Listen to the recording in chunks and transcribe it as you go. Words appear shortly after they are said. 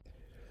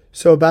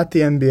So about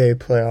the NBA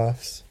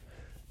playoffs,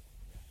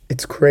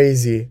 it's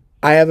crazy.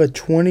 I have a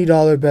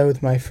 $20 bet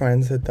with my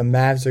friends that the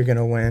Mavs are going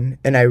to win,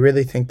 and I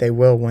really think they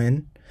will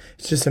win.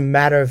 It's just a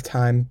matter of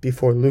time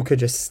before Luka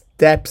just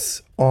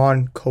steps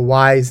on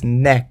Kawhi's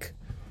neck.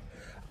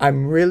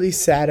 I'm really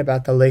sad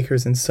about the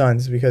Lakers and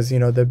Suns because,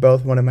 they're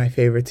both one of my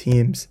favorite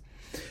teams.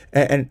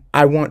 And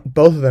I want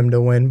both of them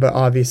to win, but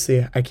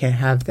obviously I can't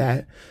have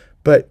that.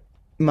 But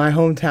my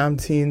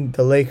hometown team,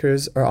 the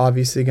Lakers, are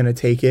obviously going to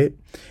take it.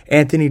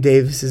 Anthony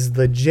Davis is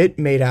legit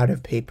made out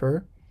of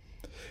paper.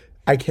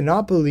 I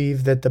cannot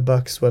believe that the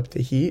Bucks swept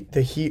the Heat.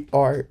 The Heat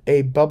are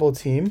a bubble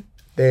team.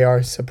 They are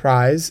a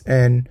surprise,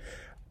 and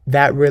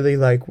that really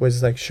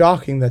was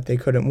shocking that they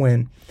couldn't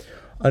win.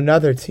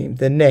 Another team,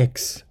 the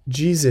Knicks.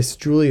 Jesus,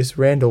 Julius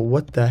Randle,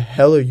 what the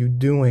hell are you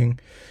doing?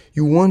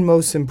 You won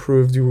Most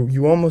Improved.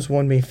 You almost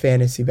won me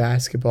fantasy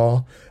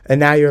basketball, and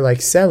now you're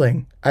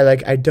selling.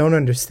 I don't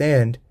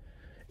understand.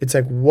 It's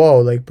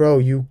whoa, bro,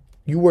 you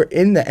were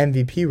in the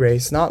MVP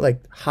race, not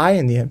high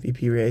in the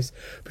MVP race,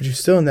 but you're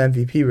still in the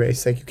MVP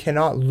race. You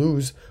cannot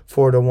lose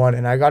 4-1.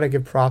 And I gotta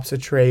give props to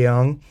Trae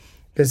Young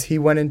because he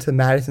went into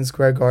Madison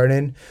Square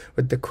Garden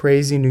with the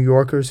crazy New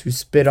Yorkers who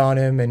spit on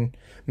him and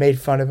made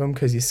fun of him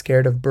because he's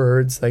scared of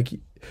birds. I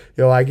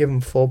give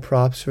him full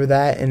props for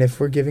that. And if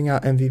we're giving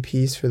out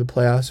MVPs for the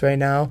playoffs right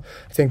now,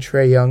 I think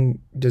Trae Young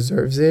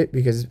deserves it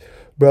because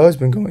bro has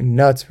been going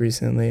nuts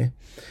recently.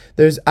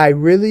 I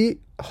really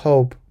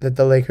hope that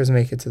the Lakers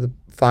make it to the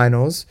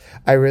finals.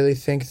 I really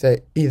think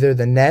that either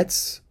the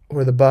Nets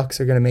or the Bucks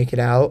are going to make it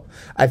out.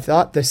 I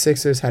thought the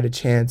Sixers had a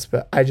chance,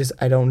 but I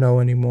don't know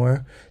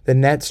anymore. The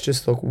Nets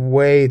just look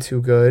way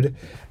too good.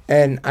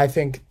 And I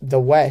think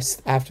the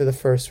West, after the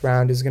first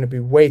round, is going to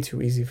be way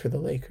too easy for the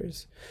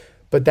Lakers.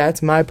 But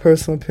that's my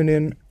personal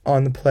opinion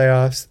on the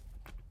playoffs.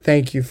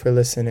 Thank you for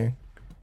listening.